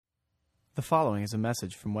The following is a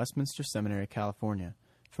message from Westminster Seminary, California.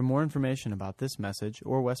 For more information about this message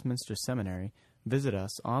or Westminster Seminary, visit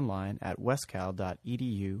us online at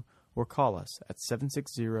westcal.edu or call us at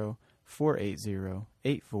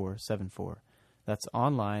 760-480-8474. That's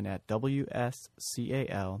online at wscal.edu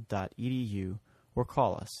or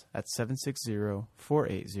call us at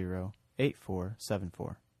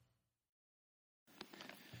 760-480-8474.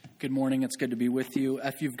 Good morning. It's good to be with you.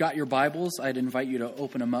 If you've got your Bibles, I'd invite you to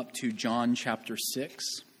open them up to John chapter 6.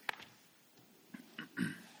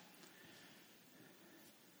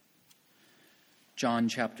 John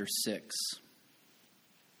chapter 6.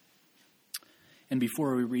 And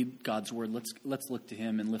before we read God's word, let's look to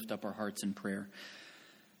him and lift up our hearts in prayer.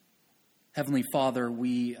 Heavenly Father,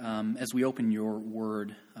 we as we open your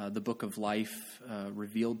word, the book of life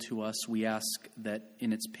revealed to us, we ask that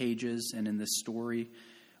in its pages and in this story,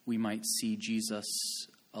 we might see Jesus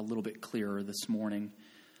a little bit clearer this morning.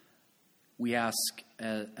 We ask,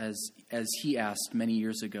 as he asked many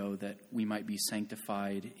years ago, that we might be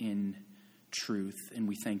sanctified in truth, and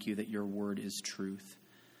we thank you that your word is truth.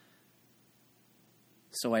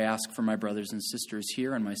 So I ask for my brothers and sisters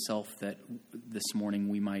here and myself that this morning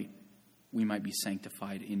we might be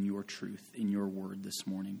sanctified in your truth, in your word this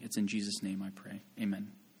morning. It's in Jesus' name I pray.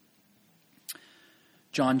 Amen.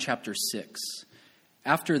 John chapter 6.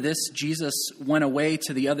 After this, Jesus went away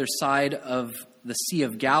to the other side of the Sea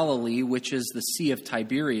of Galilee, which is the Sea of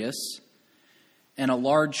Tiberias, and a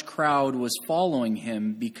large crowd was following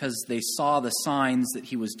him because they saw the signs that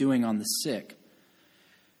he was doing on the sick.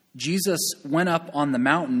 Jesus went up on the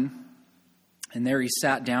mountain, and there he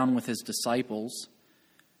sat down with his disciples.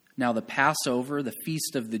 Now the Passover, the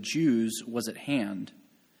feast of the Jews, was at hand.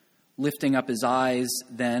 Lifting up his eyes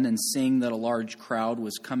then and seeing that a large crowd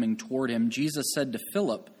was coming toward him, Jesus said to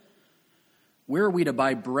Philip, "Where are we to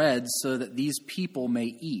buy bread so that these people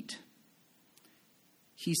may eat?"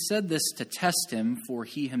 He said this to test him, for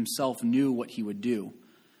he himself knew what he would do.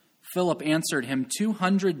 Philip answered him,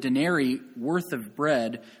 200 denarii worth of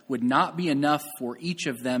bread would not be enough for each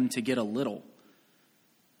of them to get a little.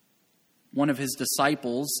 One of his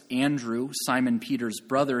disciples, Andrew, Simon Peter's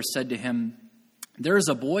brother, said to him, "There is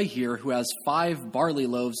a boy here who has 5 barley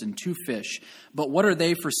loaves and 2 fish, but what are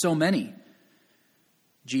they for so many?"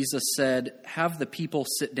 Jesus said, "Have the people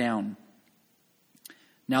sit down."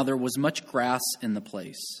 Now there was much grass in the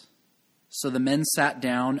place. So the men sat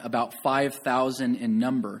down, about 5,000 in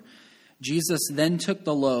number. Jesus then took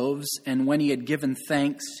the loaves, and when he had given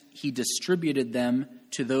thanks, he distributed them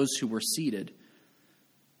to those who were seated.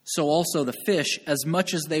 So also the fish, as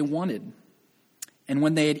much as they wanted. And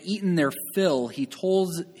when they had eaten their fill, he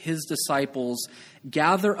told his disciples,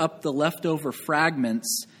 "Gather up the leftover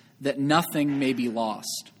fragments, that nothing may be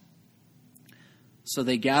lost." So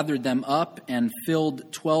they gathered them up and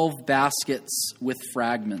filled 12 baskets with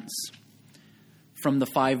fragments from the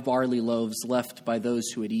 5 barley loaves left by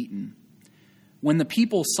those who had eaten. When the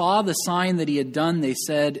people saw the sign that he had done, they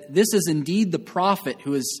said, "This is indeed the prophet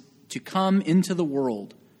who is to come into the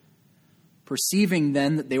world." Perceiving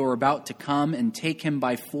then that they were about to come and take him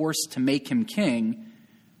by force to make him king,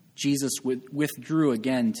 Jesus withdrew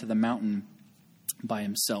again to the mountain by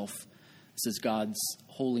himself. This is God's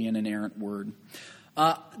holy and inerrant word.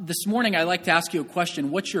 This morning, I'd like to ask you a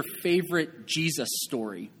question. What's your favorite Jesus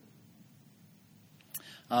story?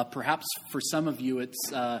 Perhaps for some of you,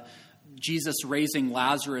 it's Jesus raising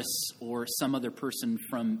Lazarus or some other person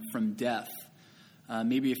from death.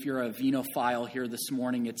 Maybe if you're a vinophile here this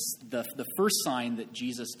morning, it's the first sign that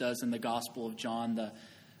Jesus does in the Gospel of John, the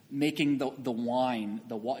making the wine,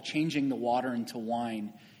 changing the water into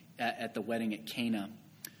wine at the wedding at Cana.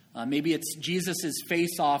 Maybe it's Jesus'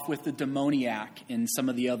 face-off with the demoniac in some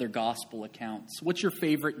of the other Gospel accounts. What's your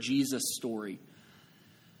favorite Jesus story?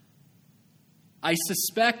 I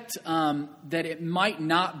suspect that it might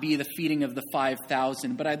not be the feeding of the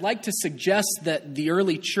 5,000, but I'd like to suggest that the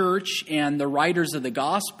early church and the writers of the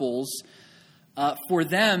Gospels, for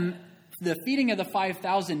them, the feeding of the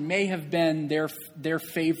 5,000 may have been their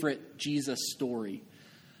favorite Jesus story.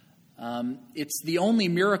 It's the only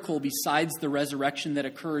miracle besides the resurrection that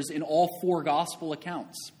occurs in all 4 Gospel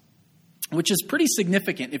accounts, which is pretty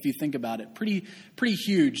significant if you think about it. Pretty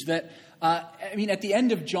huge. That at the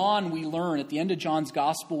end of John, at the end of John's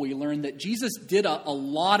Gospel, we learn that Jesus did a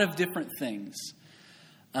lot of different things.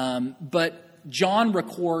 But John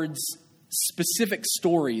records specific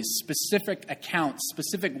stories, specific accounts,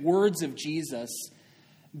 specific words of Jesus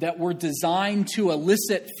that were designed to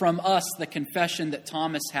elicit from us the confession that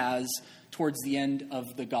Thomas has towards the end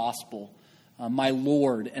of the Gospel, my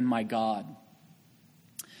Lord and my God.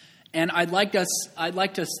 And I'd like us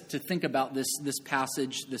to think about this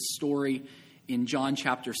passage, this story in John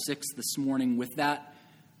chapter 6 this morning with that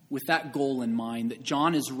goal in mind, that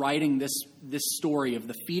John is writing this story of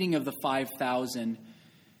the feeding of the 5,000.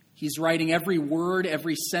 He's writing every word,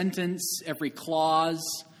 every sentence, every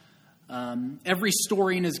clause, every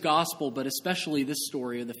story in his gospel, but especially this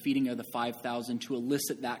story of the feeding of the 5,000 to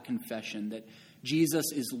elicit that confession that Jesus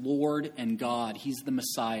is Lord and God. He's the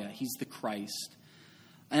Messiah. He's the Christ.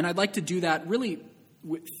 And I'd like to do that really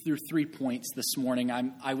through 3 points this morning.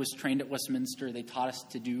 I was trained at Westminster. They taught us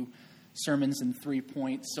to do sermons in 3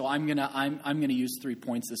 points, so I'm gonna use 3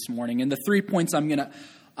 points this morning. And the 3 points I'm gonna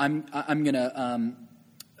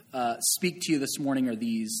speak to you this morning are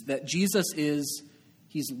these: that Jesus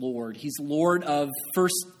He's Lord. He's Lord of,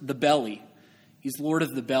 first, the belly. He's Lord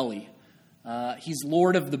of the belly. He's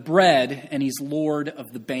Lord of the bread, and He's Lord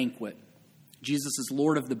of the banquet. Jesus is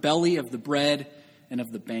Lord of the belly, of the bread, and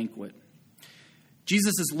of the banquet.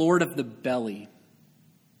 Jesus is Lord of the belly.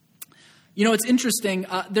 You know, it's interesting.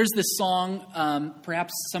 There's this song,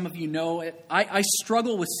 perhaps some of you know it. I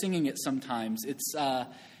struggle with singing it sometimes. It's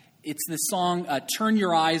the song, Turn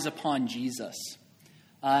Your Eyes Upon Jesus.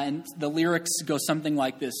 And the lyrics go something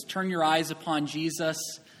like this: turn your eyes upon Jesus,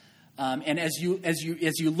 and as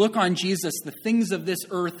you look on Jesus, the things of this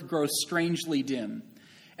earth grow strangely dim.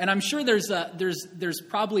 And I'm sure there's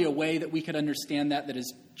probably a way that we could understand that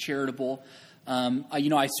is charitable.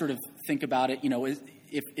 I sort of think about it.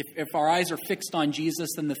 If our eyes are fixed on Jesus,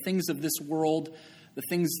 then the things of this world, the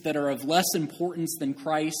things that are of less importance than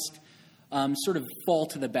Christ, sort of fall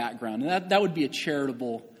to the background. And that would be a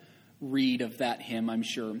charitable read of that hymn, I'm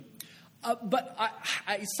sure. But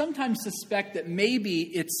I sometimes suspect that maybe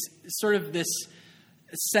it's sort of this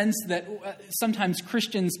sense that sometimes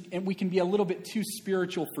Christians, and we can be a little bit too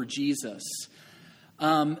spiritual for Jesus,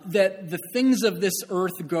 that the things of this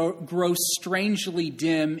earth grow strangely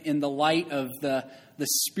dim in the light of the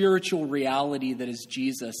spiritual reality that is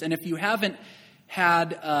Jesus. And if you haven't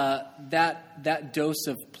had that dose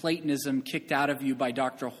of Platonism kicked out of you by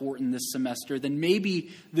Dr. Horton this semester, then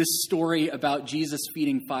maybe this story about Jesus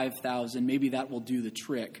feeding 5,000, maybe that will do the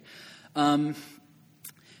trick.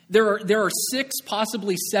 There are 6,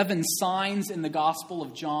 possibly 7 signs in the Gospel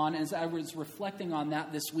of John. As I was reflecting on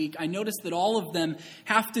that this week, I noticed that all of them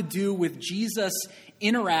have to do with Jesus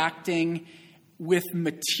interacting with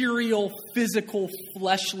material, physical,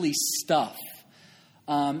 fleshly stuff.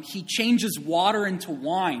 He changes water into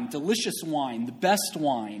wine, delicious wine, the best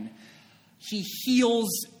wine. He heals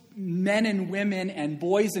men and women and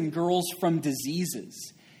boys and girls from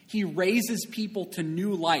diseases. He raises people to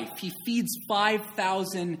new life. He feeds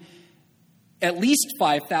at least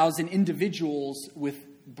 5,000 individuals with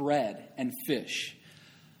bread and fish.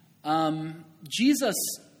 Jesus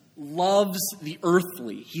loves the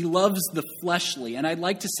earthly. He loves the fleshly. And I'd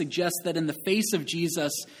like to suggest that in the face of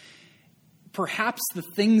Jesus, perhaps the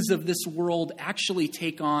things of this world actually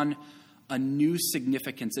take on a new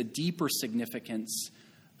significance, a deeper significance,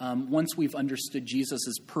 once we've understood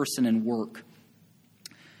Jesus' person and work.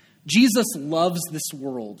 Jesus loves this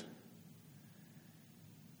world.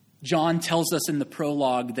 John tells us in the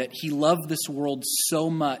prologue that he loved this world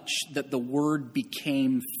so much that the Word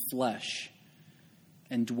became flesh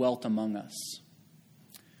and dwelt among us.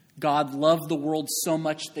 God loved the world so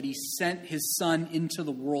much that he sent his Son into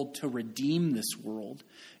the world to redeem this world.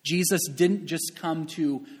 Jesus didn't just come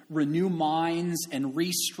to renew minds and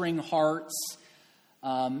restring hearts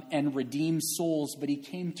and redeem souls, but he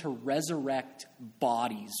came to resurrect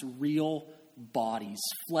bodies, real bodies,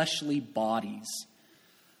 fleshly bodies.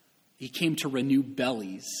 He came to renew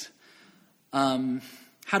bellies. How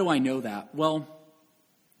do I know that? Well,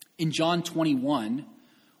 in John 21,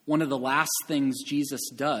 one of the last things Jesus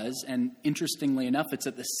does, and interestingly enough, it's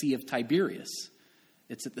at the Sea of Tiberias.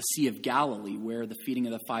 It's at the Sea of Galilee where the feeding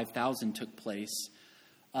of the 5,000 took place.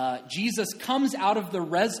 Jesus comes out of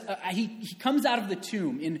he comes out of the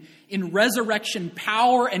tomb in resurrection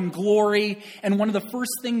power and glory, and one of the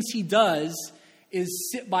first things he does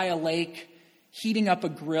is sit by a lake, heating up a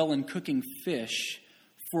grill and cooking fish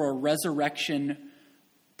for a resurrection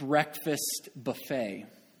breakfast buffet.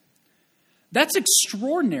 That's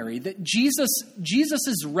extraordinary, that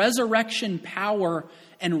Jesus' resurrection power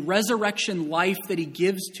and resurrection life that he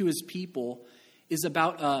gives to his people is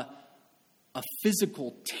about a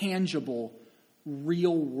physical, tangible,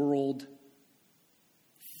 real-world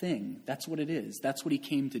thing. That's what it is. That's what he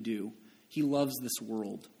came to do. He loves this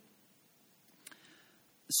world.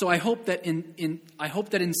 So I hope that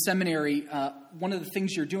in seminary, one of the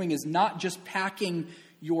things you're doing is not just packing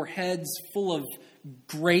your heads full of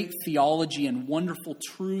great theology and wonderful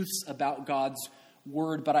truths about God's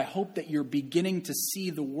word, but I hope that you're beginning to see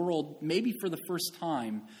the world, maybe for the first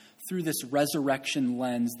time, through this resurrection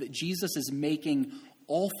lens, that Jesus is making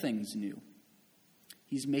all things new.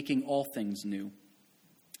 He's making all things new.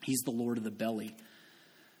 He's the Lord of the belly.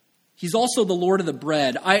 He's also the Lord of the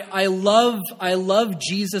bread. I love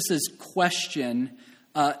Jesus' question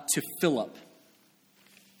to Philip.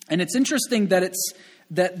 And it's interesting that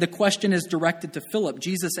the question is directed to Philip.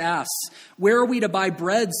 Jesus asks, "Where are we to buy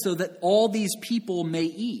bread so that all these people may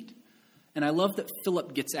eat?" And I love that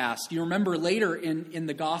Philip gets asked. You remember later in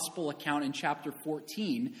the gospel account in chapter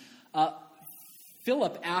 14,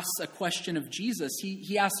 Philip asks a question of Jesus.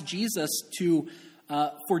 He asks Jesus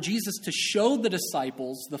for Jesus to show the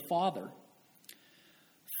disciples the Father.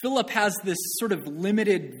 Philip has this sort of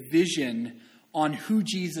limited vision on who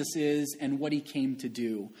Jesus is and what he came to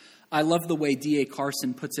do. I love the way D.A.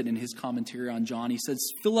 Carson puts it in his commentary on John. He says,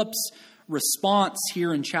 Philip's response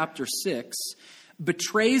here in chapter 6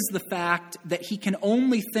 betrays the fact that he can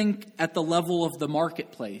only think at the level of the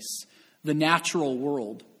marketplace, the natural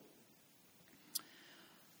world.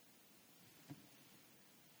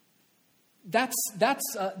 That's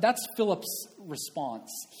Philip's response.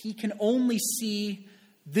 He can only see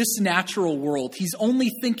this natural world. He's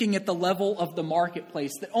only thinking at the level of the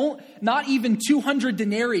marketplace, that not even 200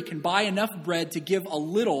 denarii can buy enough bread to give a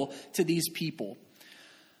little to these people.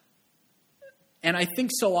 And I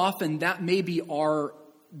think so often that may be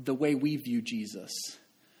the way we view Jesus.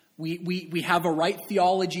 We have a right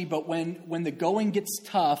theology, but when the going gets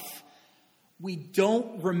tough, we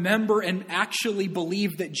don't remember and actually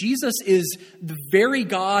believe that Jesus is the very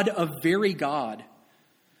God of very God,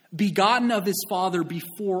 begotten of his Father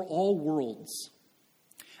before all worlds.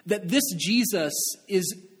 That this Jesus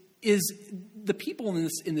is the people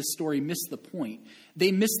in this story miss the point.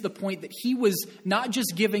 They miss the point that he was not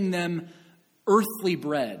just giving them earthly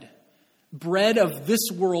bread of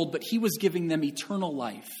this world, but he was giving them eternal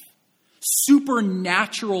life,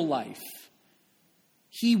 supernatural life.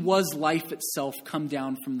 He was life itself come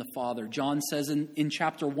down from the Father. John says in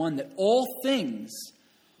chapter 1 that all things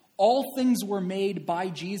were made by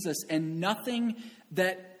Jesus, and nothing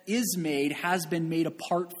that is made has been made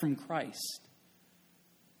apart from Christ.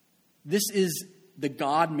 This is the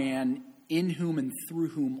God-man in whom and through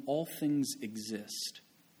whom all things exist.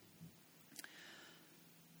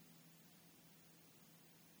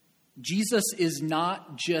 Jesus is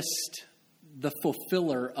not just the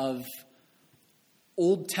fulfiller of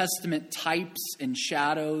Old Testament types and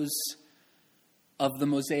shadows of the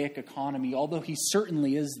Mosaic economy, although he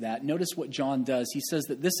certainly is that. Notice what John does. He says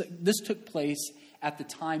that this took place at the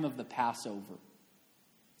time of the Passover.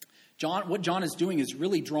 What John is doing is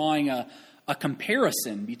really drawing a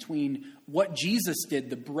comparison between what Jesus did,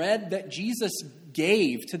 the bread that Jesus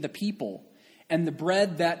gave to the people, and the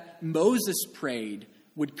bread that Moses prayed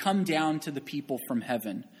would come down to the people from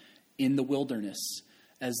heaven in the wilderness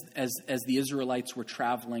as the Israelites were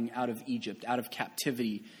traveling out of Egypt, out of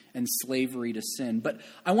captivity and slavery to sin. But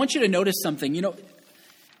I want you to notice something. You know,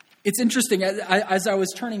 it's interesting. As I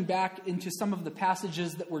was turning back into some of the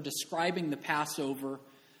passages that were describing the Passover,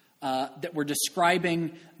 that were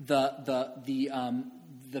describing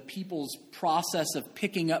the people's process of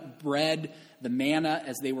picking up bread, the manna,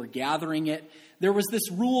 as they were gathering it, there was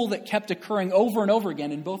this rule that kept occurring over and over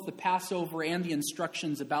again in both the Passover and the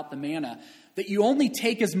instructions about the manna, that you only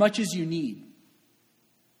take as much as you need.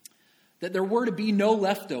 That there were to be no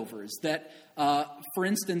leftovers. That, for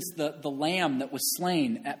instance, the lamb that was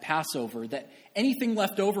slain at Passover, that anything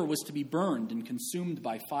left over was to be burned and consumed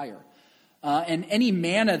by fire. And any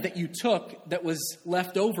manna that you took that was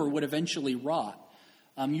left over would eventually rot.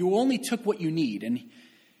 You only took what you need. And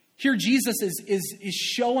here Jesus is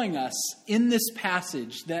showing us in this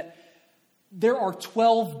passage that there are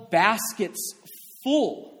 12 baskets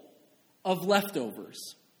full of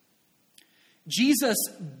leftovers. Jesus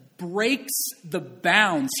breaks the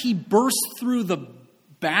bounds. He bursts through the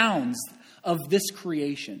bounds of this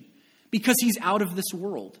creation because he's out of this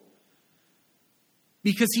world.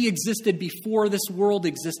 Because he existed before this world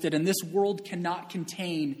existed, and this world cannot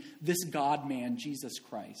contain this God-man, Jesus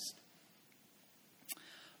Christ.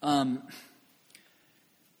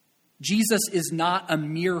 Jesus is not a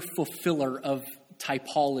mere fulfiller of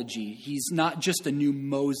typology. He's not just a new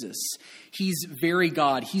Moses. He's very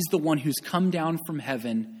God. He's the one who's come down from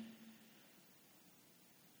heaven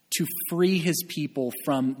to free his people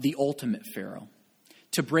from the ultimate Pharaoh,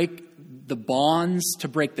 to break the bonds, to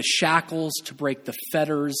break the shackles, to break the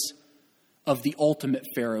fetters of the ultimate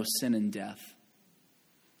Pharaoh, sin and death.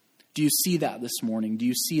 Do you see that this morning? Do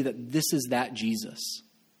you see that this is that Jesus?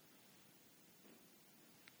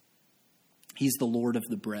 He's the Lord of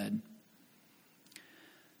the bread.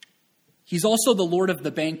 He's also the Lord of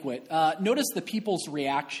the banquet. Notice the people's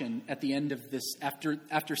reaction at the end of this. After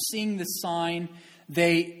seeing this sign,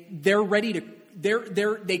 they're ready to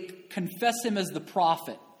they confess him as the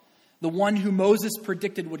prophet, the one who Moses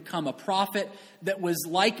predicted would come, a prophet that was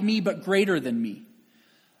like me but greater than me.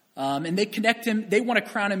 And they connect him. They want to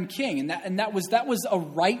crown him king, and that was a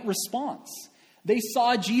right response. They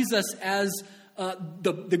saw Jesus as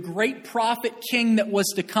the great prophet king that was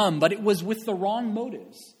to come, but it was with the wrong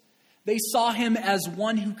motives. They saw him as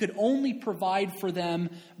one who could only provide for them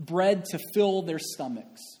bread to fill their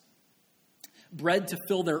stomachs. Bread to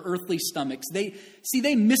fill their earthly stomachs. They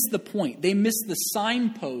missed the point. They missed the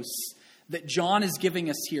signposts that John is giving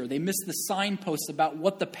us here. They missed the signposts about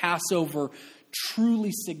what the Passover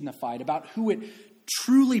truly signified, about who it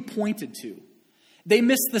truly pointed to. They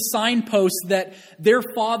missed the signpost that their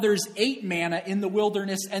fathers ate manna in the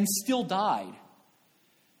wilderness and still died.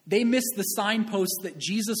 They missed the signpost that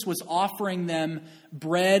Jesus was offering them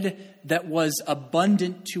bread that was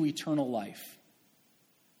abundant to eternal life.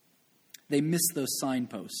 They missed those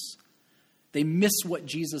signposts. They missed what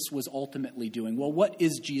Jesus was ultimately doing. Well, what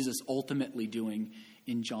is Jesus ultimately doing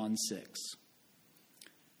in John 6?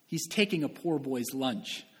 He's taking a poor boy's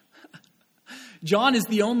lunch. John is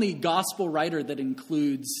the only gospel writer that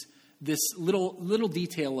includes this little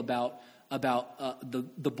detail about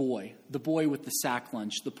the boy with the sack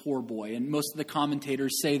lunch, the poor boy. And most of the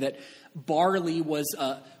commentators say that barley was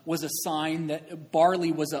a sign that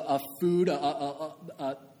barley was a food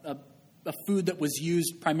that was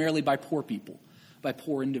used primarily by poor people, by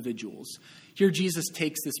poor individuals. Here Jesus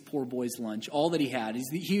takes this poor boy's lunch, all that he had.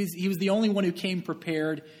 He was the only one who came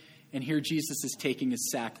prepared, and here Jesus is taking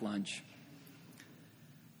his sack lunch.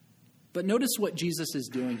 But notice what Jesus is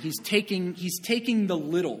doing. He's taking the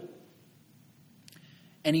little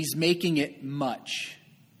and he's making it much.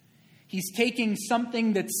 He's taking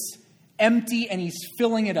something that's empty and he's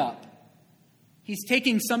filling it up. He's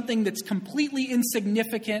taking something that's completely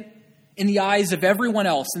insignificant in the eyes of everyone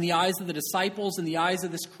else, in the eyes of the disciples, in the eyes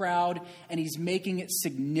of this crowd, and he's making it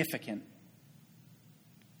significant.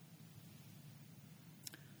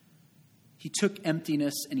 He took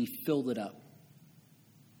emptiness and he filled it up.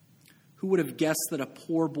 Who would have guessed that a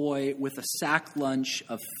poor boy with a sack lunch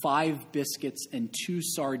of 5 biscuits and 2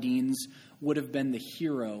 sardines would have been the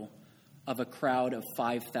hero of a crowd of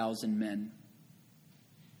 5,000 men?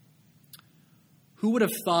 Who would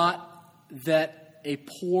have thought that a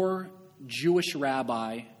poor Jewish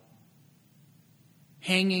rabbi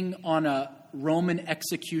hanging on a Roman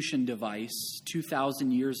execution device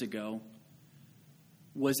 2,000 years ago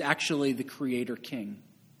was actually the creator king,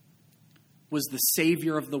 was the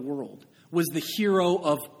savior of the world, was the hero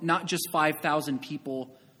of not just 5,000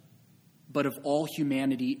 people, but of all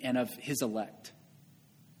humanity and of his elect?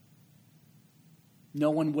 No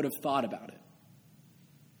one would have thought about it.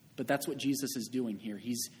 But that's what Jesus is doing here.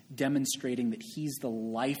 He's demonstrating that he's the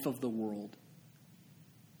life of the world.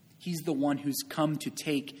 He's the one who's come to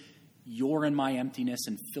take your and my emptiness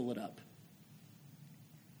and fill it up.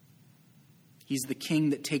 He's the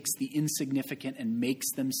king that takes the insignificant and makes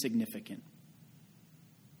them significant.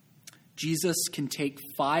 Jesus can take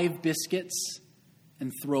 5 biscuits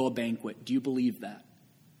and throw a banquet. Do you believe that?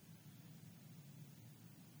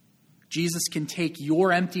 Jesus can take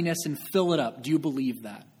your emptiness and fill it up. Do you believe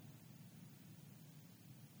that?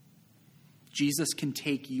 Jesus can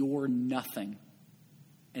take your nothing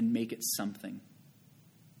and make it something.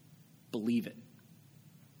 Believe it.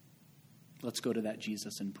 Let's go to that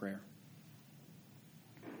Jesus in prayer.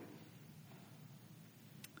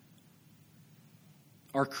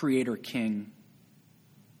 Our Creator King,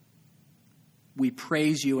 we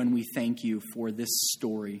praise you and we thank you for this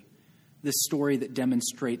story that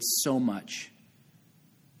demonstrates so much.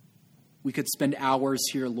 We could spend hours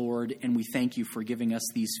here, Lord, and we thank you for giving us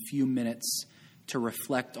these few minutes to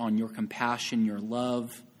reflect on your compassion, your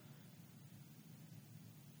love,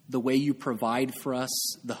 the way you provide for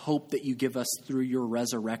us, the hope that you give us through your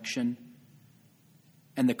resurrection,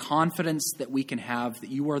 and the confidence that we can have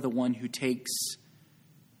that you are the one who takes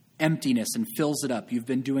emptiness and fills it up. You've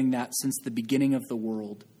been doing that since the beginning of the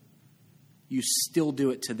world. You still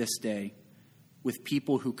do it to this day with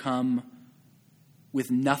people who come with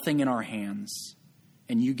nothing in our hands,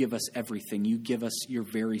 and you give us everything. You give us your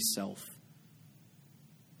very self.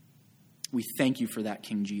 We thank you for that,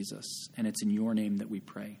 King Jesus, and it's in your name that we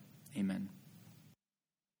pray. Amen.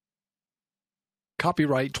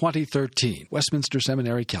 Copyright 2013, Westminster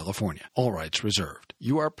Seminary, California. All rights reserved.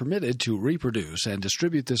 You are permitted to reproduce and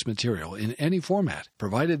distribute this material in any format,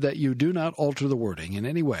 provided that you do not alter the wording in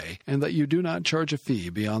any way and that you do not charge a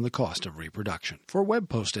fee beyond the cost of reproduction. For web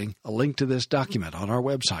posting, a link to this document on our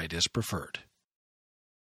website is preferred.